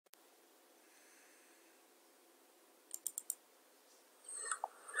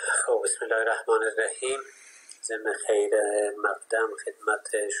بسم الله الرحمن الرحیم. ضمن خیر مقدم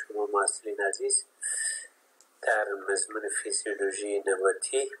خدمت شما محصلین عزیز در مضمون فیزیولوژی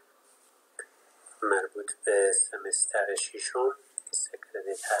نباتی مربوط به سمستر ششم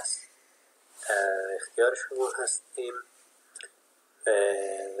سکردیت هست. در اختیار شما هستیم.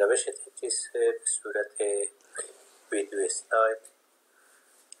 روش تدریس به صورت ویدیو اسلاید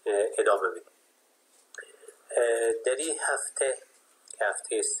ادامه میدیم. در این هفته که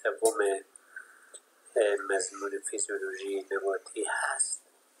هفته سوم مضمون فیزیولوژی نباتی هست،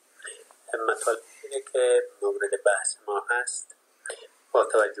 مطالبی که مورد بحث ما هست با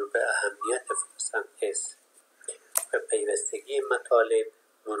توجه به اهمیت فتوسنتز و پیوستگی مطالب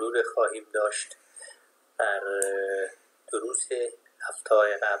مرور خواهیم داشت بر دروس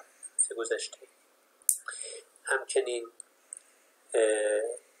هفته قبل گذشته. همچنین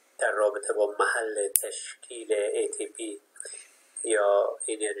در رابطه با محل تشکیل ATP یا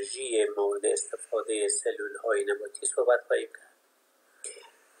انرژی مورد استفاده سلول های نباتی صحبت خواهیم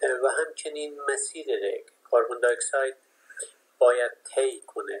کرد و همچنین مسیر کربن دی اکساید باید طی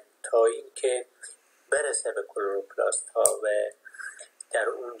کنه تا اینکه برسه به کلوروپلاست ها و در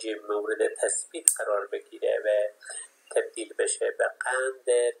اونجا مورد تثبیت قرار بگیره و تبدیل بشه به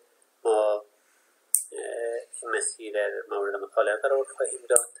قند. ما این مسیر مورد مطالعه قرار خواهیم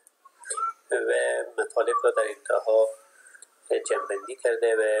داد و مطالب را در انتها جمع‌بندی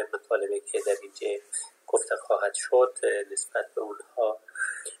کرده و مطالبی که در اینجا گفته خواهد شد نسبت به اونها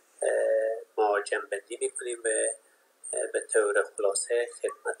ما جمع‌بندی میکنیم و به طور خلاصه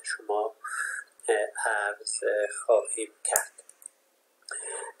خدمت شما عرض خواهیم کرد.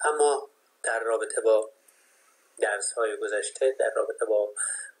 اما در رابطه با درس های گذشته در رابطه با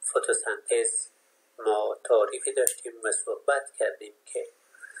فتوسنتز ما تعریفی داشتیم و صحبت کردیم که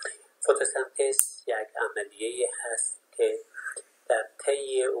فتوسنتز یک عملیه هست که در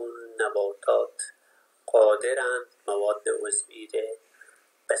طی اون نباتات قادرند مواد عضوی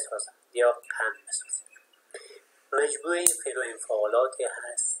بسازند یا قند بسازند. مجموعه فیروانفعالاتی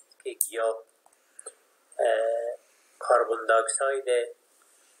هست که گیاه کربن دی اکساید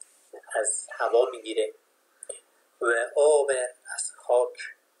از هوا میگیره و آب از خاک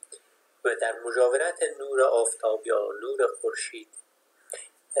و در مجاورت نور آفتاب یا نور خورشید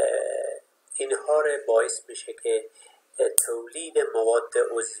اینها را باعث میشه که تولید مواد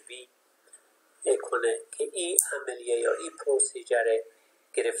عضوی کنه که این عملیه یا این پروسیجر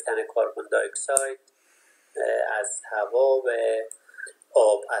گرفتن کربن دی اکساید از هوا و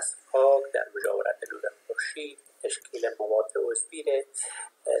آب از خاک در مجاورت نور خورشید تشکیل مواد عضوی را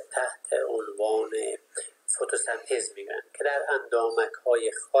تحت عنوان فتوسنتز میگن که در اندامک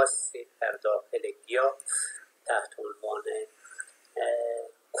های خاصی در داخل گیاه تحت عنوان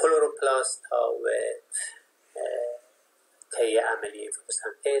کلوروپلاست ها و طی عملیه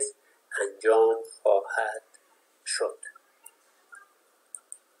فتوسنتز انجام خواهد شد.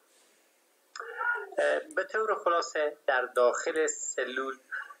 به طور خلاصه در داخل سلول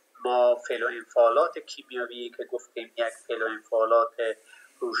ما فیلوانفعالات کیمیایی که گفتیم یک فیلوانفعالات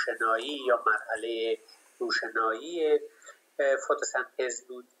روشنایی یا مرحله روشنایی فتوسنتز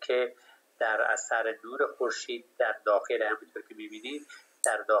بود که در اثر نور خورشید در داخل همونطور که می‌بینید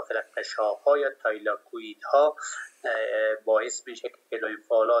در داخل قشاها یا تایلاکوئیدها باعث میشه که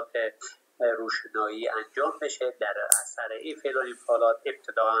فیلوانفعالات روشنایی انجام بشه. در اثر این فیلوانفعالات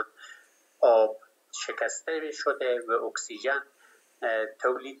ابتداً آب شکسته شده و اکسیژن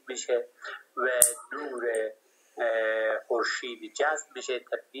تولید میشه و نور خورشید جذب میشه،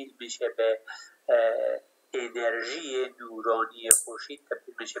 تبدیل میشه به انرژی نورانی خورشید،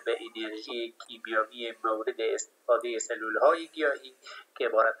 تبدیل میشه به انرژی کیمیایی مورد استفاده سلول های گیاهی که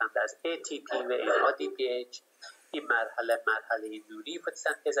عبارتند از ATP و NADPH. این مرحله نوری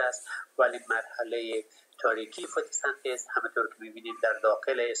فتوسنتز است، ولی مرحله تاریکی فتوسنتز همونطور که میبینید در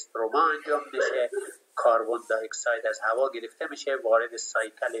داخل استروما انجام میشه. کربن دی اکساید از هوا گرفته میشه، وارد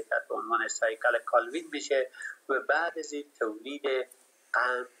سایکل تحت عنوان سایکل کالوین میشه و بعد از این تولید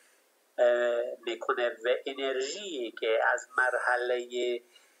قند میکنه و انرژی که از مرحله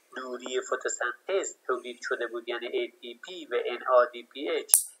نوری فتوسنتز تولید شده بود یعنی ATP و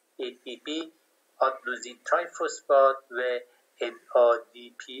NADPH، ATP آدنوزین ترایفسفات و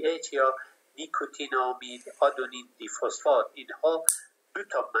NADPH یا نیکوتینامید آدونین دیفسفات، اینها دو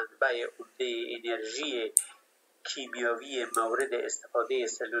تا منبع عمده انرژی کیمیایی مورد استفاده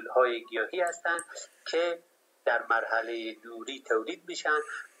سلول های گیاهی هستند که در مرحله نوری تولید میشن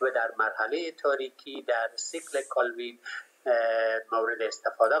و در مرحله تاریکی در سیکل کالوین مورد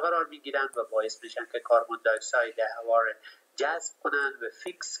استفاده قرار میگیرن و باعث میشن که کربن دی اکساید هوا را جذب کنن و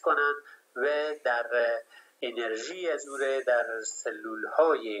فیکس کنن و در انرژی از او در سلول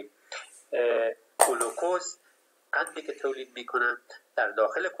های گلوکوز، قندی که تولید میکنن در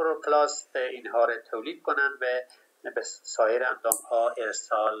داخل کلوروپلاست اینها رو تولید کنن و به سایر اندام ها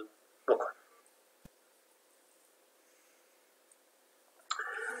ارسال بکنن.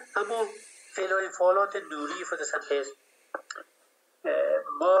 اما فعالانفعالات نوری فتوسنتز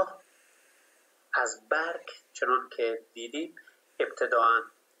ما از برگ چنان که دیدیم ابتداعا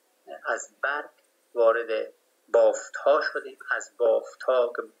از برگ وارد بافت ها شدیم، از بافت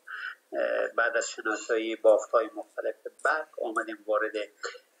ها بعد از شناسایی بافت های مختلف برگ آمدیم وارد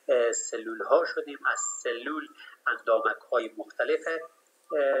سلول ها شدیم، از سلول اندامک های مختلف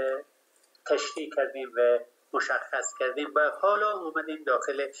تشریح کردیم و مشخص کردیم و حالا آمدیم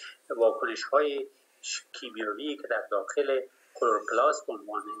داخل واکنش های کیمیایی که در داخل کلوروپلاست به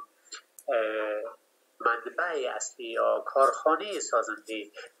عنوان منبع اصلی یا کارخانه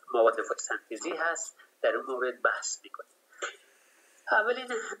سازنده مواد فتوسنتزی هست در اون مورد بحث میکنیم.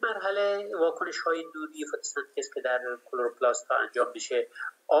 اولین مرحله واکنش های نوری فتوسنتز که در کلوروپلاست ها انجام میشه،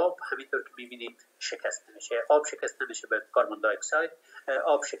 آب همینطور که میبینید شکسته میشه. آب شکسته میشه به کربن دی اکساید،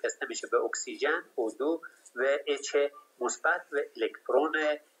 آب شکسته میشه به اکسیژن O2 و H مثبت و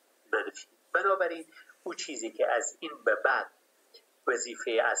الکترون منفی. بنابراین اون چیزی که از این به بعد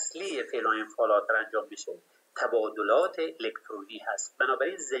وظیفه اصلی فعالانفعالات را انجام میشه تبادلات الکترونی هست.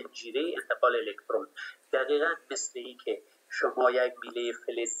 بنابراین زنجیره انتقال الکترون دقیقاً مثل این که شما یک میله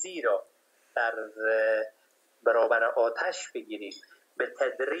فلزی را در برابر آتش بگیرید، به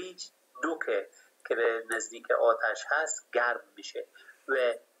تدریج نوک که به نزدیک آتش هست گرم میشه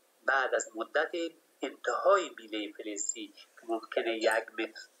و بعد از مدت انتهای میله فلزی که ممکنه 1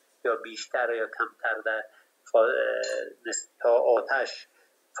 متر یا بیشتر یا کمتر در تا آتش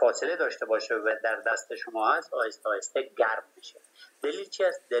فاصله داشته باشه و در دست شما هست، آهسته آهسته گرم میشه. دلیل چی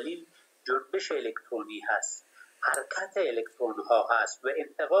است؟ دلیل جنبش الکترونی هست، حرکت الکترون ها هست و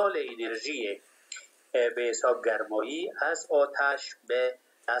انتقال انرژی به حساب گرمایی از آتش به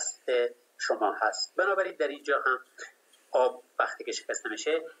دست شما هست. بنابراین در اینجا هم آب وقتی که شکسته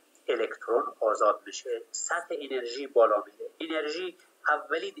میشه الکترون آزاد میشه، سطح انرژی بالا میره. انرژی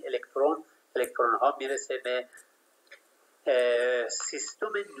اولین الکترون ها میرسه به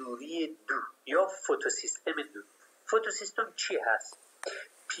سیستم نوری 2 یا فوتوسیستم 2. فوتوسیستم چی هست؟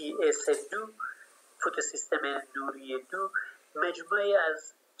 Ph3 فوتوسیستم نوری 2 مجموعه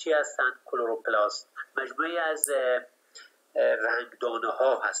از چی هستند؟ کلوروپلاست، مجموعه از رنگدانه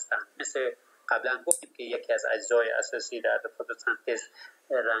ها هستند. مثل قبلا گفتیم که یکی از اجزای اساسی در فتوسنتز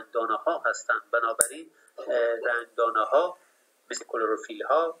رنگدانه ها هستند. بنابراین رنگدانه ها مثل کلروفیل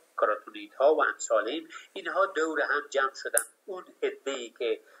ها، کاروتینوئید ها و امثال اینها دور هم جمع شدن. اون عده‌ای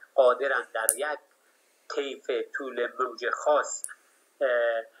که قادرن در یک طیف طول موج خاص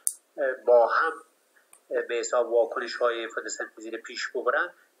با هم به حساب واکنش های فتوسنتزی پیش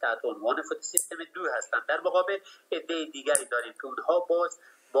ببرن تحت عنوان فوتوسیستم 2 هستند. در مقابل عده دیگری داریم که اونها باز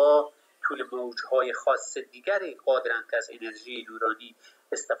با طول موجهای خاص دیگری قادرند که از انرژی نورانی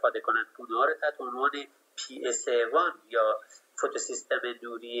استفاده کنند که اونها را تحت عنوان Ph1 یا فوتوسیستم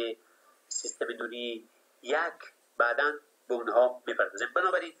نوری سیستم نوری 1 بعداً به اونها میپردازیم.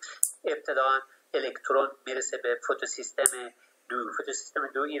 بنابراین ابتداً الکترون میرسه به فوتوسیستم 2. فوتوسیستم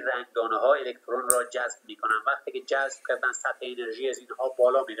 2 این رنگدانه ها الکترون را جذب میکنن. وقتی که جذب کردن سطح انرژی از اینها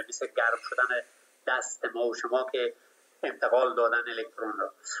بالا میره، مثل گرم شدن دست ما و شما که انتقال دادن الکترون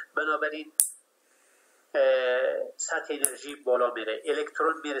را. بنابراین سطح انرژی بالا میره،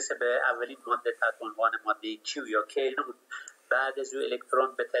 الکترون میرسه به اولین ماده تحت عنوان ماده Q یا کینون. بعد از او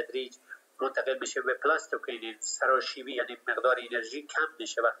الکترون به تدریج منتقل میشه به پلاستوکینین، سراشیبی، یعنی مقدار انرژی کم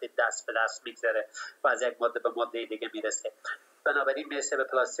میشه وقتی دست به دست میگذره و از یک ماده به ماده دیگه میرسه. بنابراین میرسه به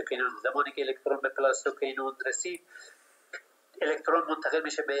پلاستوکینون. زمانی که الکترون به پلاستوکینون رسید، الکترون منتقل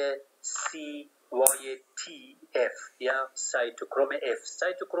میشه به CYTF یا سایتوکروم F.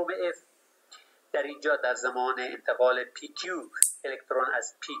 سایتوکروم F در اینجا در زمان انتقال PQ الکترون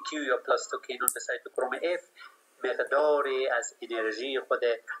از PQ یا پلاستوکینون به سایتوکروم F مقداری از انرژی خود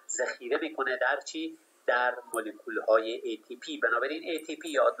ذخیره میکنه در چی؟ در مولکول های ATP. بنابراین ATP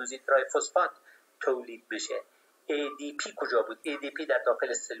یا آدنوزین ترای فسفات تولید میشه. ADP کجا بود؟ ADP در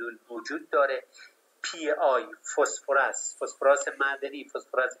داخل سلول وجود داره. PI فسفراس معدنی،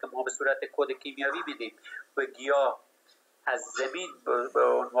 فسفراسی که ما به صورت کد کیمیایی میدیم و گیاه از زمین به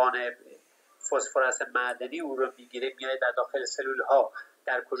عنوان فسفراس معدنی او رو میگیره میاد در داخل سلول ها.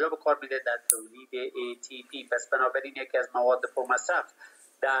 در کجا به کار میده؟ در تولید ATP. پس بنابراین یکی از مواد پرمصرف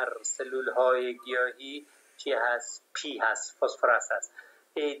در سلول های گیاهی چی هست؟ P هست، فسفراس هست.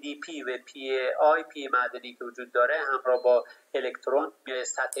 ADP و PI معدنی که وجود داره همراه با الکترون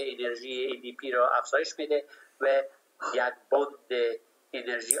سطح انرژی ADP را افزایش میده و یک بند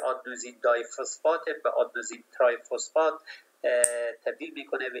انرژی آدنوزین دای فسفات به آدنوزین ترای فسفات تبدیل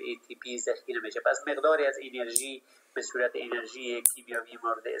میکنه به ATP ذخیره میشه. پس مقداری از انرژی به صورت انرژی کیمیاوی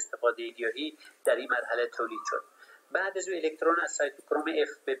مورد استفاده گیاهی در این مرحله تولید شد. بعد از الکترون از سایتوکروم F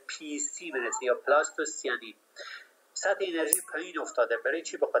به Pc میرسه یا پلاستوسیانین. سطح انرژی پایین افتاده. برای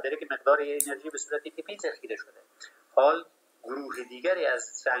چی؟ به خاطر که مقدار انرژی به صورت ATP ذخیره شده. حال گروه دیگری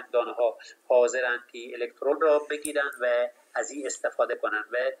از رنگدانه ها حاضرند که الکترون را بگیرند و از این استفاده کنند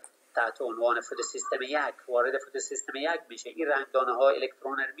و تحت عنوان فوتوسیستم یک وارد فوتوسیستم یک میشه. این رنگدانه ها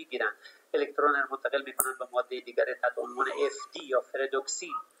الکترون رو میگیرن، الکترون رو منتقل میکنن به ماده دیگر تحت عنوان Fd یا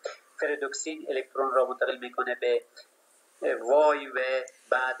فردوکسین. فردوکسین الکترون را منتقل میکنه به وای و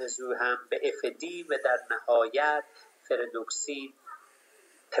بعد از او هم به Fd و در نهایت فردوکسین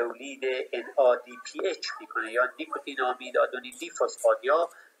تولید NADPH میکنه یا نیکوتینامید آدونین دی فسفات یا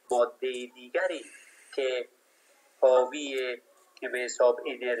ماده دیگری که حاوی به حساب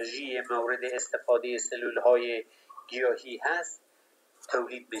انرژی مورد استفاده سلول های گیاهی هست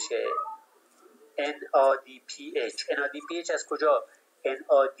تولید میشه. NADPH از کجا؟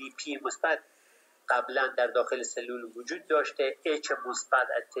 NADP مثبت قبلا در داخل سلول وجود داشته، H مثبت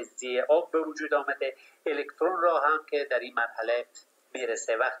از تجزیه آب به وجود آمده، الکترون را هم که در این مرحله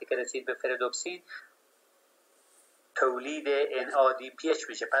میرسه. وقتی که رسید به فردوکسین تولید NADPH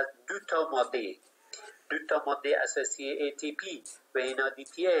میشه. پس دو تا ماده اساسی ATP و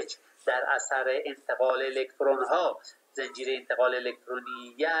NADPH در اثر انتقال الکترون ها، زنجیره انتقال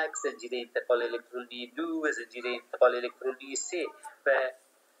الکترونی 1، زنجیره انتقال الکترونی 2 و زنجیره انتقال الکترونی 3 و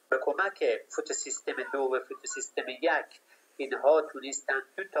به کمک فوتوسیستم 2 و فوتوسیستم 1 اینها تونستند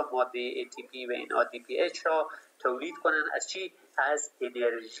دو تا ماده ATP و NADPH را تولید کنند. از چی؟ از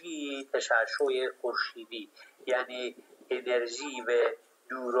انرژی تشعشع خورشیدی، یعنی انرژی و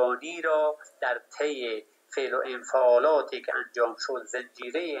نورانی را در طی فعل و انفعالاتی که انجام شد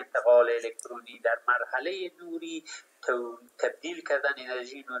زنجیره انتقال الکترونی در مرحله نوری تبدیل کردن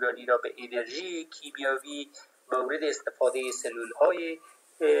انرژی نورانی را به انرژی کیمیاوی مورد استفاده سلول های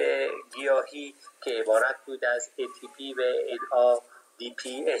گیاهی که عبارت بود از ATP و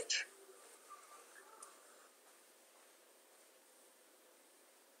NADPH.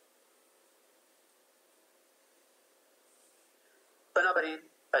 بنابراین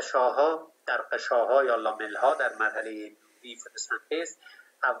قشاها یا لامل‌ها در مرحله نوری فتوسنتز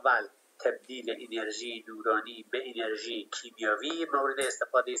اول تبدیل انرژی نورانی به انرژی کیمیاوی مورد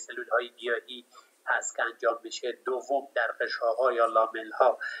استفاده سلول های گیاهی هست که انجام میشه. دوم در قشاها یا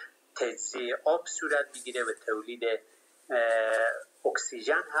لامل‌ها تجزیه آب صورت میگیره و تولید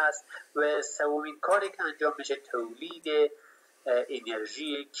اکسیژن هست و سومین کاری که انجام میشه تولید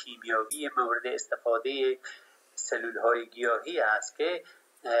انرژی کیمیاوی مورد استفاده سلول های گیاهی است که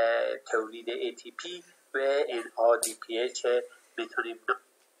تولید ATP و NADPH میتونیم.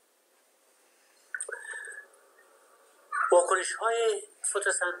 واکنش های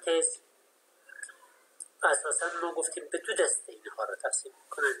فتوسنتز اساسا ما گفتیم به دو دسته اینها را تقسیم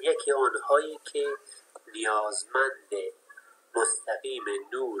کنند. یکی آنهایی که نیازمند مستقیم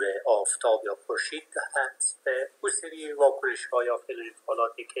نور آفتاب یا خورشید هست و اون سری واکنش ها یا فعل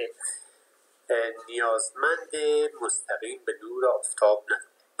انفعالاتی که نیازمند مستقیم به نور آفتاب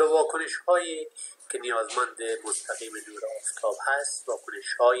نداره. به واکنش هایی که نیازمند مستقیم نور آفتاب هست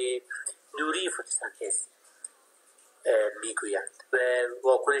واکنش های نوری فتوسنتز میگویند و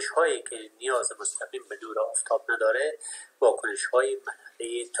واکنش هایی که نیاز مستقیم به نور آفتاب نداره واکنش های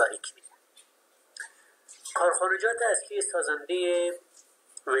مرحله تاریک میگن. کارخانجات اصلی سازنده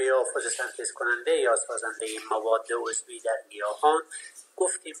و یا فتوسنتز کننده یا سازنده مواد عضوی در گیاهان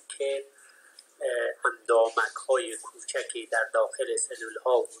گفتیم که اندامک های کوچکی در داخل سلول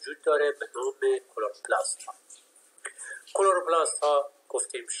ها وجود داره به نام کلوروپلاست ها. کلوروپلاست ها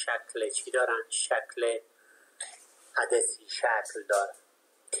گفتیم شکل چی دارن؟ شکل عدسی شکل دارن.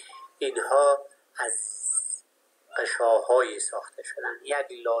 اینها از قشاهای ساخته شدن. یک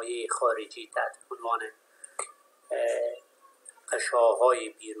لایه خارجی تحت عنوان قشاهای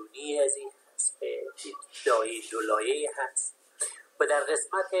بیرونی از این هست که لایه دو لایه هست و در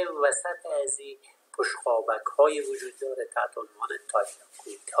قسمت وسط از این پشخابک های وجود داره تحت عنوان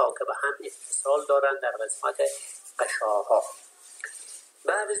تایلاکویت ها که به هم اتصال دارن در قسمت قشاها.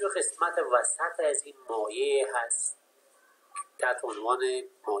 بعد از قسمت وسط از این مایع هست تحت عنوان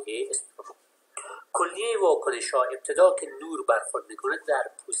مایع استروما. کلیه واکنش ها ابتدا که نور برخورد میکنه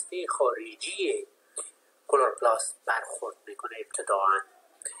در پوسته خارجی کلوروپلاست برخورد میکنه ابتداعا.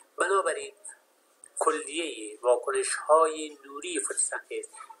 بنابراین کلیه واکنش های نوری فتوسنتز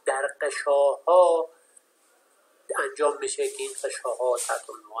در قشاها انجام میشه که این قشاها تحت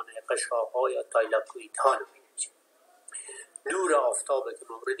عنوان قشاها یا تایلاکویت ها نمیشه. نور آفتاب که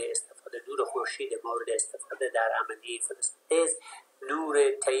مورد استفاده، نور خورشید مورد استفاده در عملیه فتوسنتز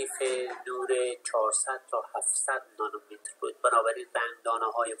نور طیف نور 400 تا 700 نانومتر بود. بنابراین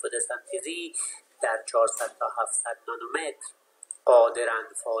رنگدانه های فتوسنتزی در 400 تا 700 نانومتر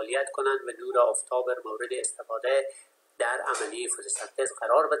قادرند فعالیت کنند و نور آفتاب مورد استفاده در عملیه فتوسنتز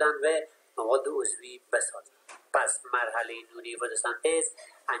قرار بدن و مواد عضوی بسازند. پس مرحله نوری فتوسنتز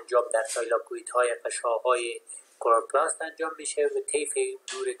انجام در تایلاکوئیدهای قشاهای کلورپلاست انجام میشه و طیف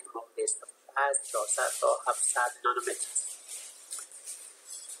نور که مورد استفاده از 400 تا 700 نانومتر است.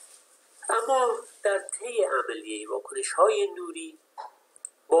 اما در طی عملیه واکنش های نوری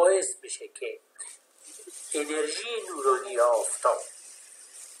باعث میشه که انرژی نورانی آفتاب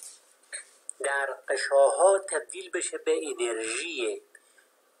در قشاها تبدیل بشه به انرژی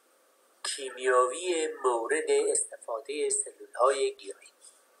کیمیاوی مورد استفاده سلول های گیاهی.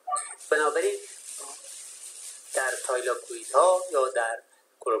 بنابراین در تایلاکوئیدها یا در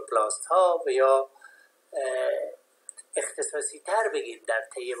کلوروپلاست ها و یا اختصاصی تر بگیم در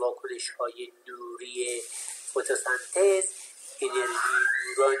طی واکنش های نوری فتوسنتز انرژی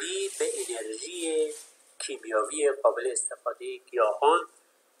نورانی به انرژی کیمیاوی قابل استفاده گیاهان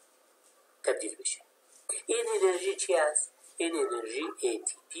تبدیل میشه. این انرژی چی است؟ این انرژی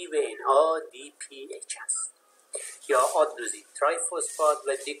ATP و NADPH است یا آدنوزین ترایفسفات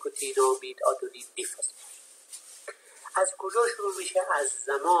و نیکوتینامید آدونین دیفسفات. از کجا شروع میشه؟ از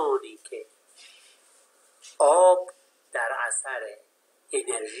زمانی که آب در اثر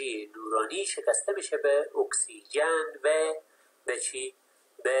انرژی نورانی شکسته میشه به اکسیژن و به چی؟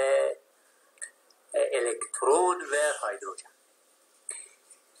 به الکترون و هیدروژن.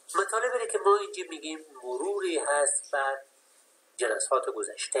 مطالبی که ما اینجا میگیم مروری هست بر جلسات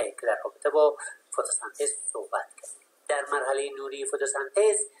گذشته که در رابطه با فتوسنتز صحبت کردیم. در مرحله نوری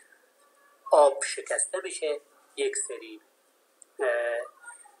فتوسنتز آب شکسته میشه، یک سری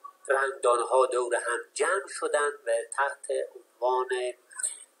رنگدانه ها دور هم جمع شدن و تحت عنوان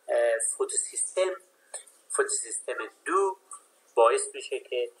فوتوسیستم دو باعث میشه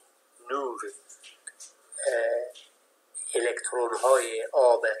که نور الکترون های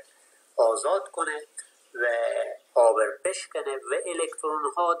آب آزاد کنه و آب بشکنه و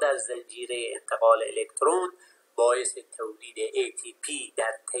الکترون ها در زنجیره انتقال الکترون باعث تولید ATP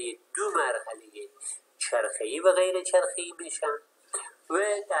در طی دو مرحله چرخه‌ای و غیر چرخه‌ای میشن و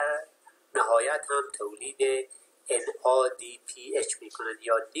در نهایت هم تولید NADPH میکنن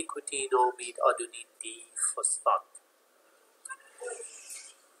یا نیکوتینامید آدونین دی فسفات.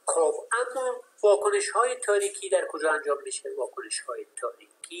 خب اما واکنش های تاریکی در کجا انجام میشه؟ واکنش های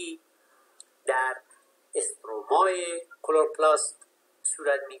تاریکی در استرومای کلورپلاست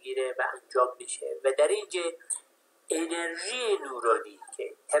صورت میگیره و انجام میشه و در اینجا انرژی نورانی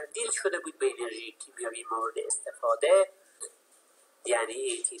که تبدیل شده بود به انرژی کیمیاوی مورد استفاده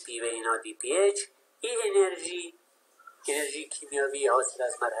یعنی ATP و NADPH، این انرژی کیمیاوی حاصل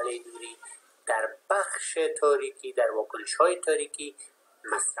از مرحله نوری در بخش تاریکی در واکنش های تاریکی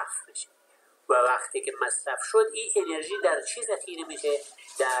مصرف میشه و وقتی که مصرف شد این انرژی در چی ذخیره میشه؟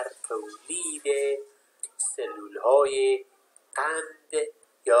 در تولید سلول های قند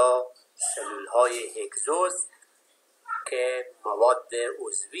یا سلول های هگزوز که مواد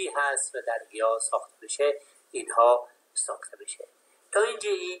عضوی هست و در گیاه ساخته میشه، اینها ساخته میشه. تا اینجا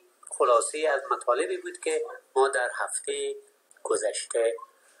این خلاصه از مطالبی بود که ما در هفته گذشته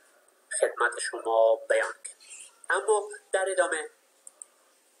خدمت شما بیان کردیم. اما در ادامه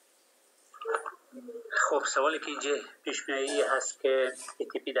خب سوالی که اینجا پیش میاد هست که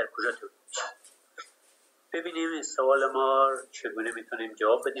ATP در کجا تولید میشه. ببینیم این سوال ما چگونه میتونیم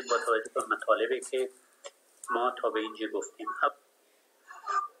جواب بدیم با توجه به مطالبی که ما تا به اینجا گفتیم.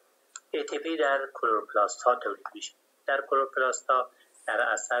 ATP در کلوروپلاست ها تولید میشه. در کلوروپلاست ها در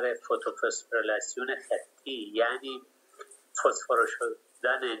اثر فوتوفسفوریلیسیون خطی یعنی فسفر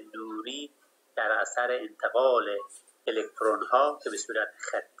شدن نوری در اثر انتقال الکترون ها که به صورت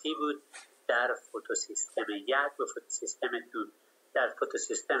خطی بود در فوتوسیستم 1 و فوتوسیستم 2. در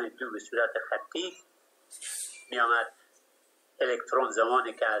فوتوسیستم 2 به صورت خطی می آمد الکترون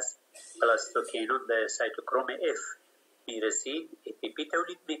زمانی که از پلاستوکینون به سایتوکروم F می رسید ATP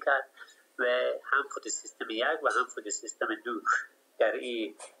تولید می کرد و هم فوتوسیستم 1 و هم فوتوسیستم 2 در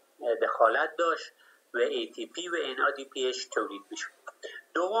این دخالت داشت و ATP و NADPH تولید می شد.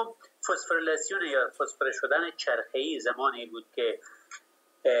 دوم فسفوریلیسیون یا فسفر شدن چرخه‌ای زمانی بود که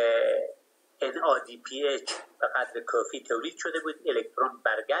NADPH به قدر کافی تولید شده بود، الکترون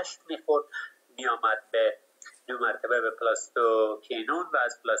برگشت می‌خورد می‌آمد به 2 مرتبه به پلاستوکینون و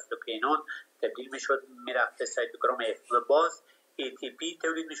از پلاستوکینون تبدیل می‌شد می‌رفت به سایتوکروم F و باز ATP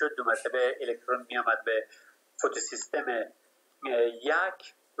تولید می‌شد، 2 مرتبه الکترون می‌آمد به فوتوسیستم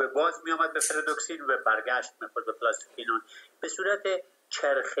یک و باز می آمد به پرادوکسین و برگشت میخورد به پلاستیکینون. به صورت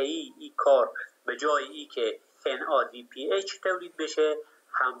چرخه‌ای این کار به جای ای که NADPH تولید بشه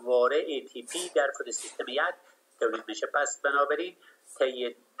همواره ATP در فوتوسیستم یک تولید میشه. پس بنابراین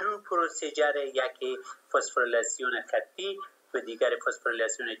طی دو پروسیجر، یکی فسفوریلیسیون خطی و دیگر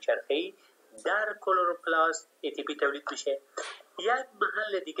فسفوریلیسیون چرخه‌ای، در کلروپلاست ATP تولید میشه. یک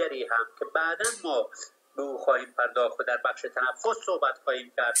محل دیگری هم که بعدا ما به او خواهیم پرداخت و در بخش تنفس صحبت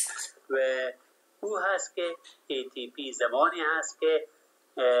خواهیم کرد و او هست که ATP زمانی هست که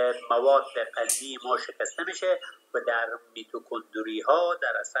مواد قلبی ما شکسته میشه و در میتوکندری ها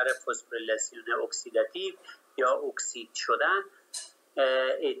در اثر فسفوریلیسیون اکسیداتیو یا اکسید شدن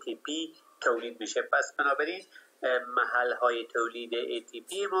ATP تولید میشه. پس بنابراین محل های تولید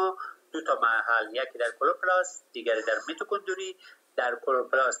ATP ما دو تا محل، یکی در کلوروپلاست دیگری در میتوکندری. در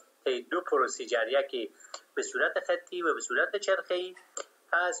کلوروپلاست دو پروسیجر، یکی به صورت خطی و به صورت چرخه‌ای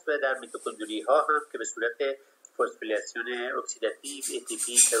هست و در میتوکندری ها هم که به صورت فسفوریلیسیون اکسیداتیو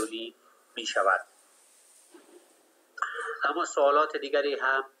ATP تولید می شود. اما سوالات دیگری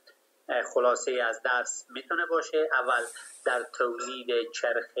هم خلاصه از درس میتونه باشه. اول، در تولید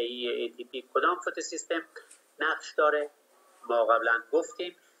چرخه‌ای ATP کدام فوتوسیستم نقش داره؟ ما قبلا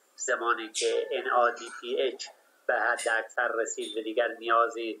گفتیم زمانی که NADPH به حد اکثر رسید و دیگر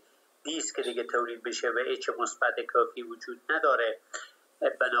نیازی نیست که دیگه تولید بشه و H مثبت کافی وجود نداره،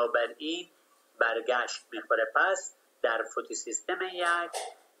 بنابراین برگشت میخوره. پس در فوتوسیستم یک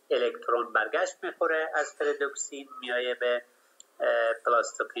الکترون برگشت میخوره از پرادوکسین میایه به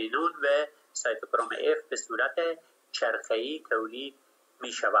پلاستوکینون و سایتوکروم F به صورت چرخه‌ای تولید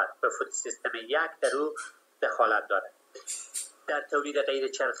میشود و فوتوسیستم یک در او دخالت داره. در تولید غیر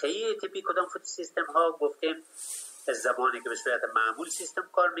چرخه‌ای ATP کدام فوتوسیستم ها؟ گفتیم زمانی که به صورت معمول سیستم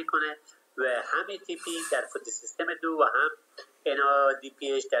کار میکنه و هم ATP در فوتوسیستم دو و هم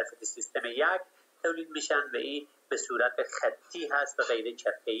NADPH در فوتوسیستم یک تولید میشن و این به صورت خطی هست و غیر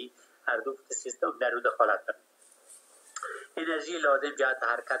چرخه‌ای هر دو فوتوسیستم در او دخالت دارن. انرژی لازم جهت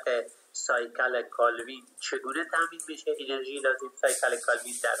حرکت سایکل کالوین چگونه تامین میشه؟ انرژی لازم سایکل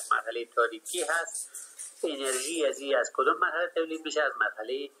کالوین در مرحله تاریکی هست. انرژی از کدام مرحله تولید میشه؟ از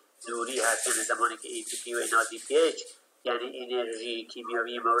مرحله نوری هست، یعنی زمانی که ATP و NADPH یعنی انرژی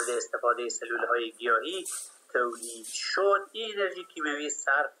کیمیایی مورد استفاده سلول های گیاهی تولید شد، این انرژی کیمیایی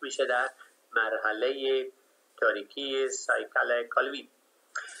صرف میشه در مرحله تاریکی سایکل کالوین.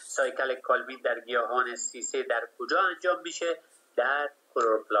 سایکل کالوین در گیاهان سیسه در کجا انجام میشه؟ در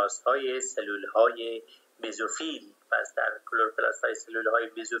کلوروپلاست های سلول های مزوفیل. پس در کلوروپلاست های سلول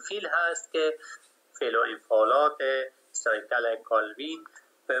های مزوفیل هست که فعل و انفعالات سایکل کالوین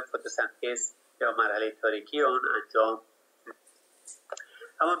به فتوسنتز یا مرحله تاریکی آن انجام.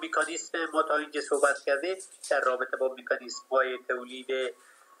 اما مکانیسم ما تا اینجا صحبت کرده در رابطه با مکانیسم های تولید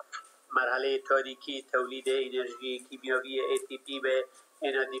مرحله تاریکی، تولید انرژی کیمیایی ATP به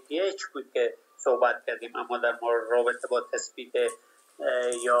NADPH بود که صحبت کردیم. اما در رابطه با تثبیت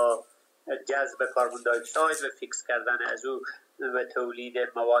یا جذب کربن دی اکساید و فیکس کردن از او و تولید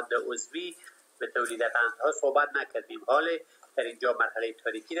مواد عضوی و تولید قندها صحبت نکردیم. حال در اینجا مرحله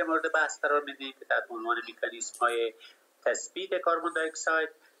تاریکی را مورد بحث قرار میدیم که تحت عنوان مکانیسم های تثبیت کربن دی اکساید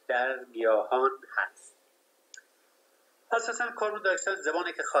در گیاهان هست. اساساً کربن دی اکساید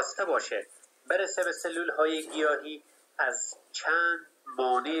زمانی که خواسته باشه برسه به سلول های گیاهی از چند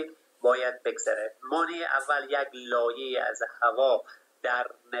مانع باید بگذره. مانع اول یک لایه از هوا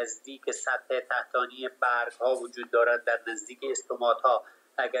در نزدیک سطح تحتانی برگ ها وجود دارد، در نزدیک استومات ها.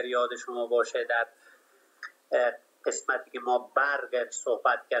 اگر یاد شما باشه در قسمتی که ما برگ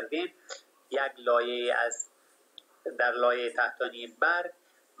صحبت کردیم، یک لایه از در لایه تحتانی برگ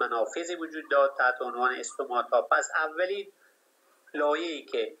منافذی وجود دارد تحت عنوان استومات ها. پس اولین لایه‌ای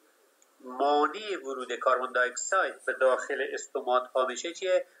که مانع ورود کربن دی اکساید به داخل استومات ها میشه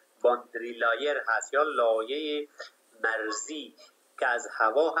چیه؟ باندری لایر هست یا لایه مرزی که از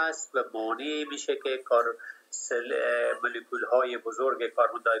هوا هست و مانع میشه که مولکول های بزرگ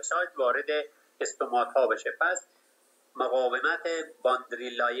کربن دی اکساید وارد استومات ها بشه. پس مقاومت باندری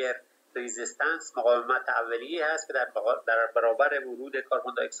لایر ریزیستنس مقاومت اولیه هست که در برابر ورود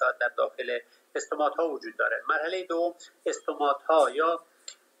کربن دی اکساید در داخل استومات ها وجود داره. مرحله دوم استومات ها یا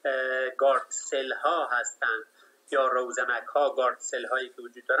گارد سل ها هستند یا روزنک ها. گارد سل هایی که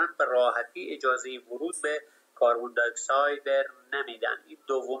وجود دارن به راحتی اجازه ورود به کربن دی اکساید نمیدن. این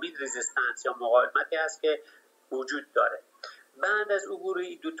دومین ریزیستنس یا مقاومتی است که وجود داره. بعد از عبور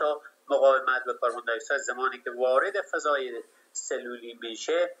این دو تا مقاومت به کربن دی اکساید، زمانی که وارد فضای سلولی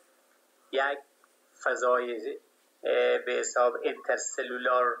میشه، یک فضای به حساب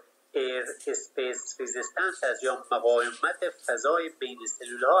اینترسلولار ایر اسپیس ریزیستنس است یا مقاومت فضای بین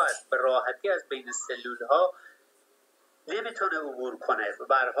سلول ها است، به راحتی از بین سلول ها نمیتونه عبور کنه.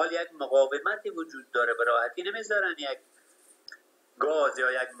 به هر حال یک مقاومتی وجود داره، به راحتی نمیذارن یک گاز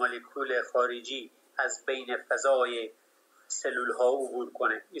یا یک مولکول خارجی از بین فضای سلول ها عبور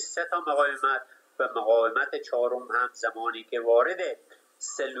کنه. این سه تا مقاومت و مقاومت چهارم هم زمانی که وارد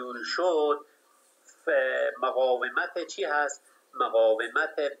سلول شد مقاومت چی هست؟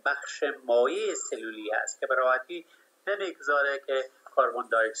 مقاومت بخش مایع سلولی هست که به راحتی نمیگذاره که کربن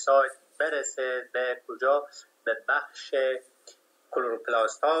دی اکساید برسه به کجا؟ به بخش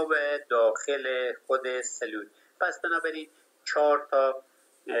کلوروپلاست ها و داخل خود سلول. پس بنابراین 4 تا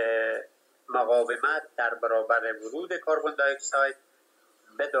مقاومت در برابر ورود کربن دی اکساید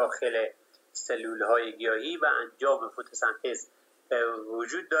به داخل سلول های گیاهی و انجام فتوسنتز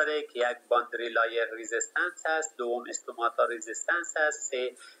وجود داره که یک باندری لایر ریزیستنس هست، دوم استوماتا ریزیستنس هست،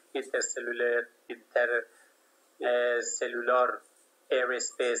 سه سلولار ایر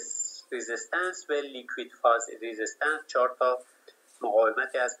اسپیس ریزیستنس و لیکوید فاز ریزیستنس. 4 تا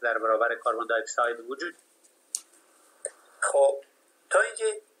مقاومتی هست در برابر کربن دی اکساید وجود. خب تا اینجا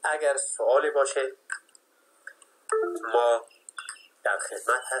اگر سوالی باشه ما در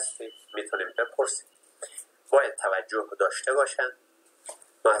خدمت هستیم، میتونیم بپرسیم. باید توجه داشته باشند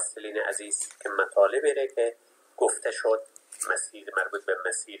محصلین عزیز که مطالبی که گفته شد مربوط به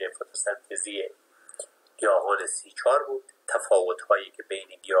مسیر فتوسنتزی گیاهان C4 بود. تفاوت هایی که بین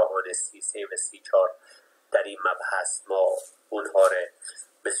گیاهان C3 و C4 در این مبحث ما اونها را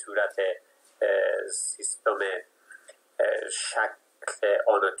به صورت سیستم شکل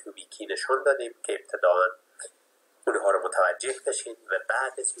آناتومیکی نشان دادیم که ابتداً اونها رو متوجه بشین و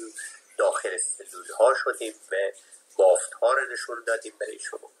بعد از اون داخل سلول ها شدیم و بافت ها رو نشون دادیم برای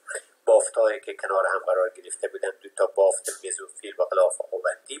شما. بافت هایی که کنار هم قرار گرفته بودن 2 تا بافت مزوفیل و غلاف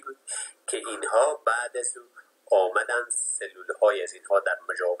آوندی بود که اینها بعد از اون آمدن سلول های از اینها در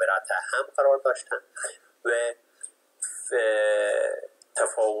مجاورت هم قرار داشتن و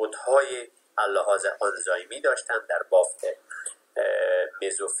تفاوت های لحاظ آنزایمی داشتن. در بافت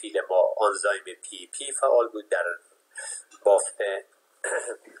مزوفیل ما آنزایم پی فعال بود، در بافت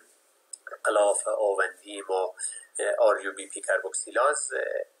غلاف آوندی ما RUBP کربوکسیلاز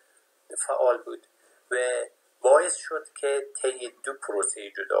فعال بود و باعث شد که طی 2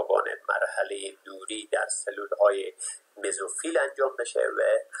 پروسه جداگانه مرحله دوری در سلول های مزوفیل انجام بشه و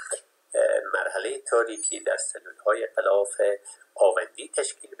مرحله تاریکی در سلول های غلاف آوندی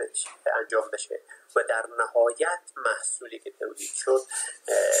تشکیل بشه انجام بشه و در نهایت محصولی که تولید شد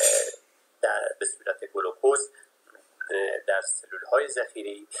به صورت گلوکوز در سلول های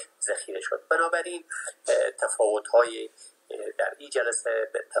ذخیره شد. بنابراین تفاوت های در این جلسه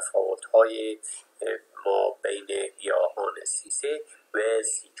به تفاوت های ما بین گیاهان C3 و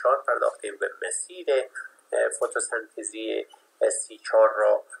C4 پرداختیم و مسیر فتوسنتزی C4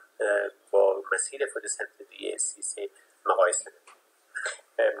 را با مسیر فتوسنتزی C3 مقایسه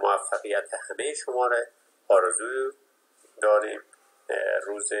کنیم. موفقیت همه شما را آرزو داریم.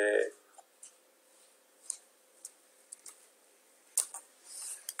 روز